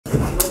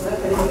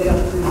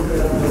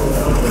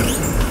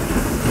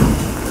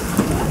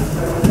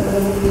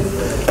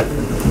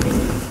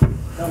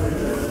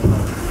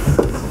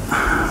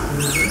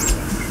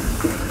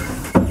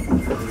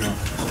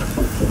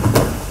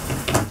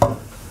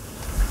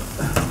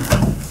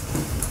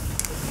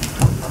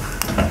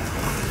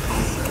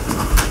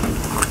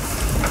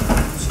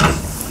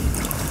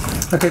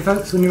Okay,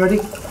 folks, when you're ready.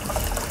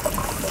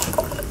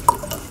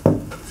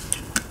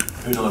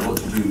 Unai,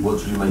 what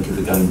did you make of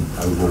the game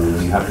overall?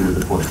 Are you happy with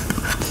the point?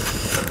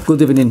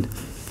 Good evening.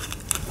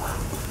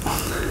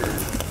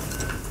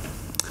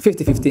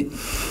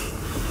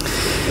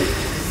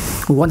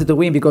 50-50. We wanted to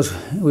win because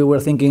we were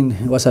thinking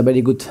it was a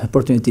very good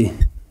opportunity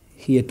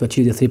here to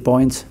achieve the 3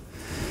 points.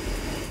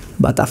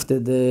 But after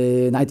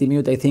the 90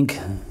 minutes, I think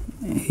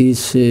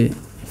it's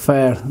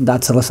fair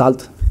that's a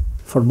result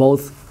for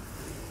both.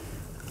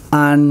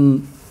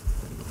 And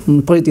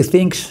positive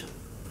things,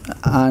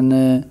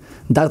 and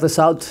that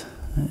result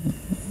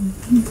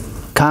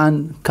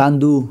can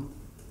do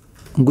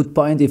a good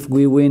point if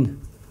we win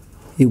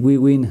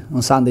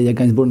on Sunday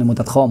against Bournemouth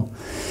at home.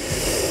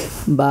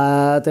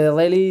 But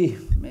really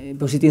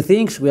positive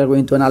things, we are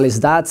going to analyze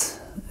that,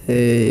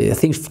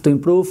 things to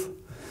improve.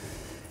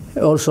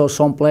 Also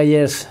some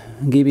players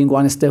giving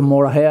one step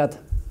more ahead,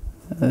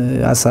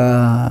 as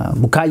a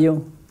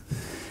Bukayo.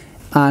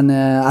 And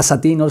as a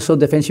team also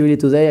defensively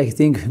today, I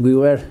think we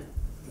were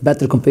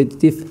better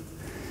competitive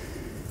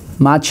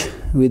match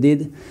we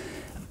did.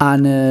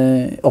 And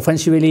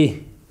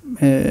offensively,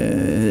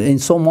 in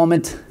some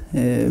moment,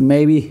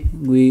 maybe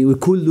we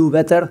could do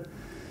better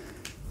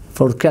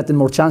for creating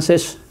more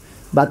chances.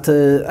 But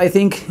I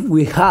think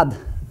we had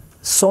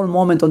some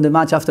moment on the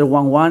match after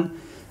 1-1.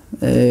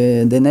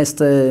 The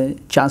next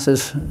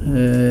chances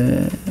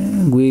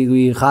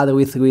we had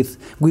with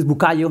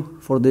Bukayo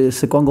for the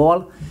second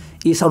goal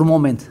is our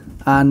moment.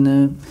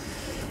 And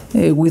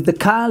with the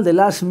Cal, the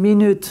last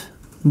minute,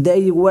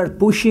 they were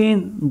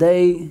pushing.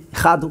 They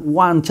had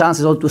one chance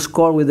to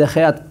score with the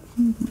head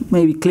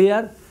maybe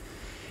clear.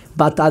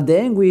 But at the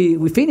end,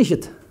 we finished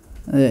it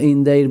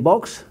in their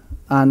box.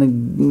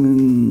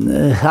 And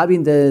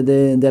having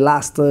the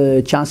last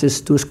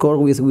chances to score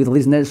with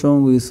Reece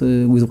Nelson, with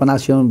one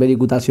action, very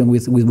good action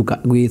with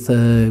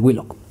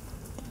Willock.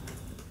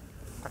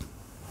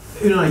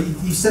 Unai,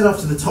 you said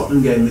after the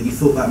Tottenham game that you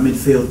thought that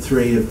midfield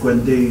three of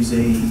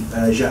Guendouzi,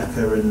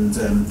 Xhaka and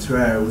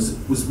Torreira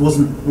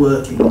wasn't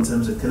working in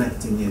terms of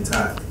connecting the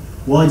attack.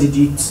 Why did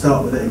you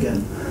start with it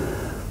again?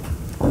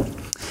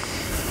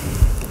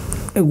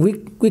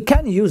 We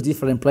can use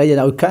different players,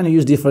 we can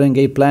use different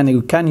game plan,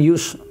 we can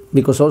use,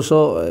 because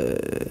also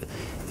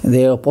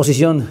the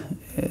opposition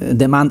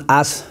demand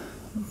us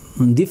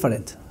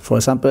different. For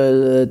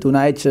example,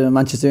 tonight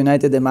Manchester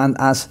United demand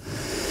us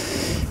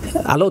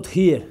a lot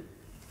here.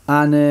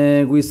 And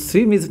with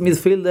three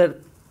midfielder,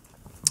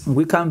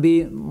 we can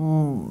be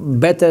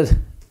better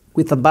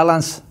with a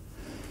balance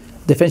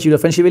defensively,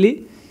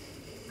 offensively,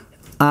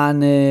 and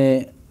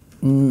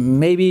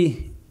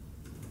maybe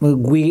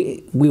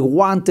we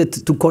wanted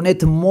to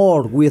connect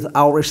more with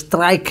our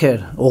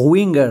striker or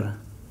winger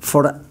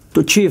to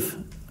achieve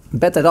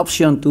better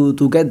option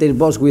to get their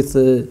box with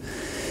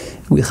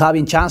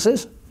having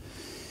chances.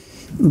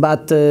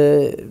 But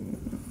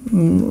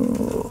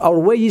our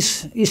way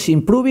is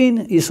improving,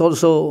 is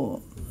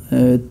also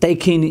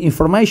taking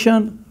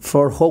information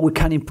for how we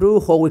can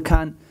improve, how we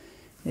can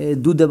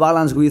do the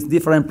balance with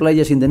different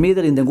players in the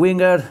middle, in the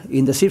winger,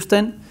 in the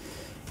system.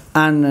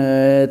 And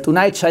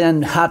tonight I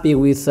am happy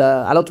with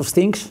a lot of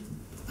things.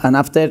 And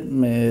after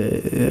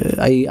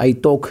I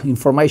talk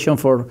information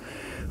for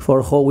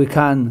how we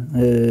can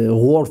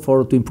work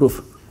to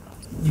improve.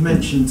 You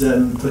mentioned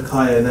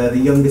Bukayo there, the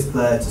youngest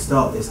player to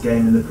start this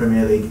game in the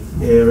Premier League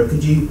era.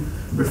 Could you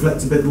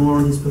reflect a bit more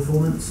on his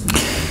performance?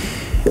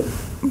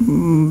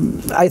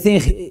 I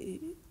think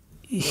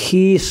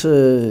he's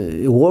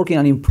working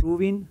and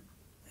improving,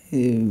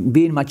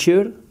 being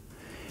mature,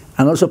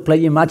 and also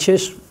playing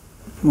matches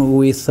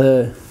with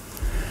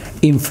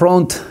in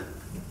front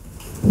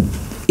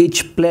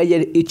each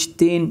player, each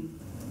team.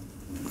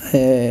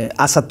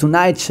 As a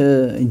tonight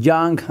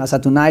Young, as a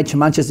tonight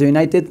Manchester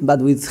United, but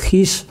with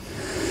his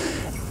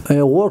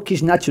work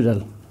is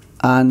natural,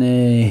 and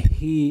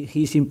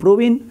he's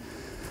improving,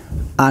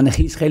 and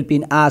he's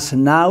helping us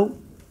now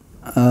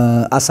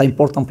as an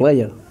important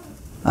player,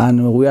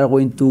 and we are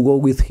going to go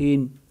with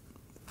him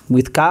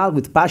with calm,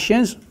 with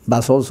patience,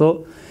 but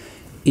also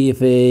if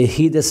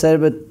he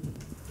deserves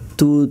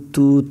to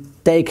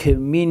take a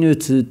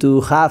minute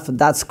to have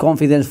that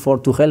confidence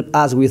to help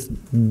us with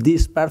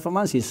this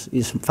performance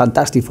is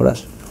fantastic for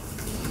us.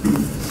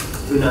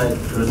 Unai,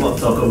 there was a lot of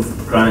talk of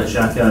Granit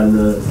Xhaka in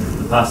the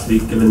past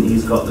week, given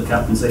he's got the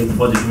captaincy.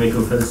 What did you make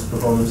of his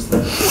performance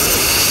there?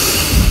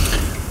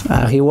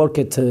 He worked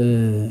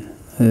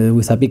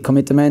with a big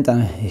commitment,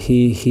 and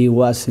he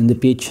was in the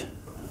pitch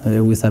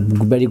with a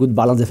very good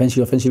balance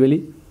defensively,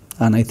 offensively,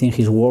 and I think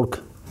his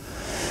work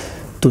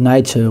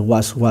tonight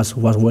was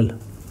well.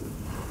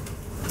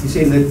 You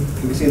see in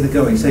the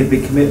goal, you say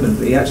big commitment,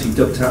 but he actually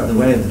ducked out of the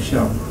way of the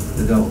shot,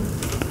 the goal.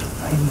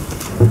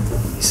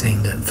 You're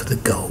saying that for the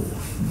goal,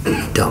 he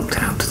ducked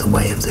out of the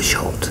way of the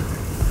shot.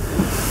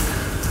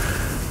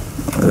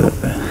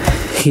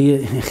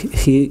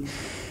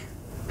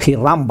 He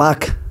ran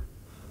back.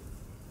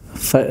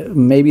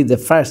 Maybe the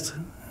first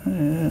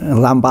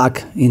ran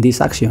back in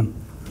this action,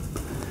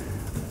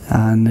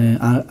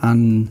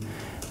 and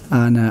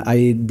and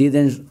I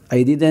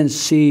didn't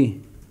see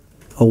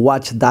or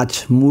watch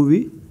that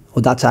movie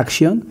or that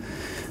action,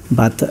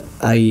 but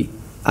I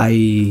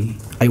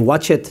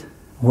watched it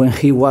when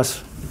he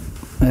was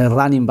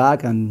running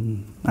back,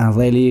 and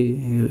really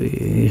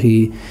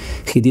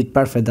he did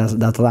perfect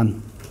that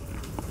run.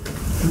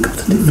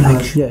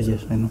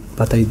 Yes, I know,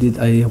 but I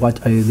didn't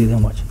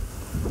watch.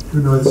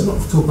 Unai, there's a lot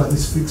of talk about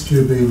this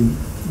fixture being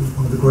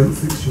one of the great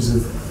fixtures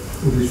of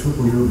English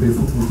football, European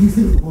football. Do you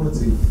think the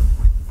quality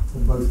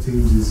on both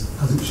teams is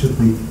as it should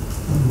be at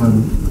the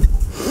moment?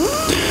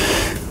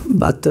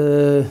 But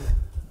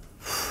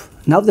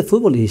now the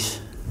football is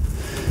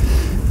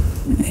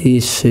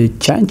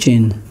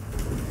changing,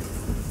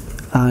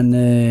 and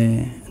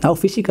now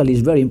physically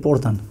is very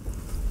important.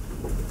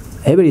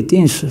 Every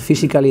team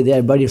physically they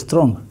are very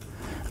strong,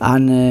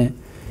 and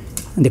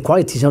the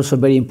quality is also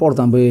very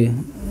important. But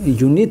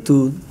you need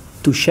to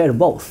share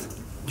both.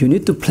 You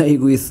need to play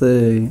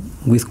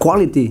with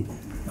quality,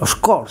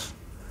 of course,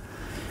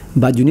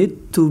 but you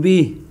need to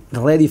be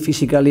ready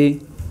physically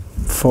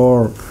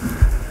to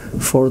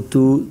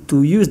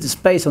use the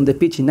space on the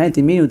pitch in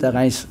 90 minutes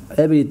against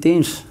every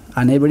teams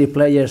and every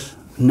players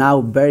now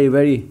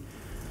very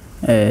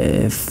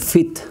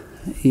fit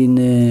in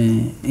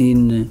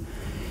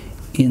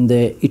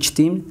each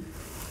team,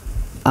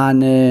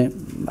 and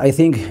I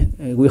think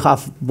we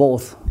have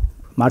both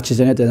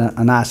Manchester United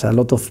and us a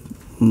lot of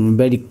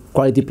very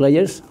quality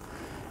players,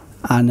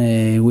 and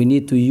we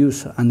need to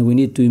use and we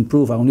need to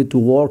improve and we need to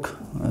work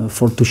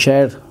to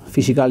share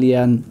physically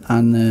and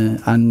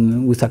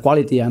with a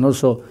quality and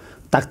also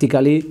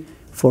tactically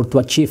to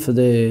achieve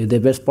the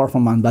best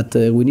performance, but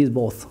we need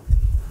both.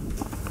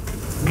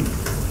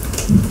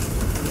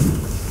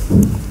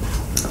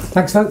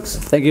 Thanks, folks.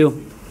 Thank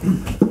you.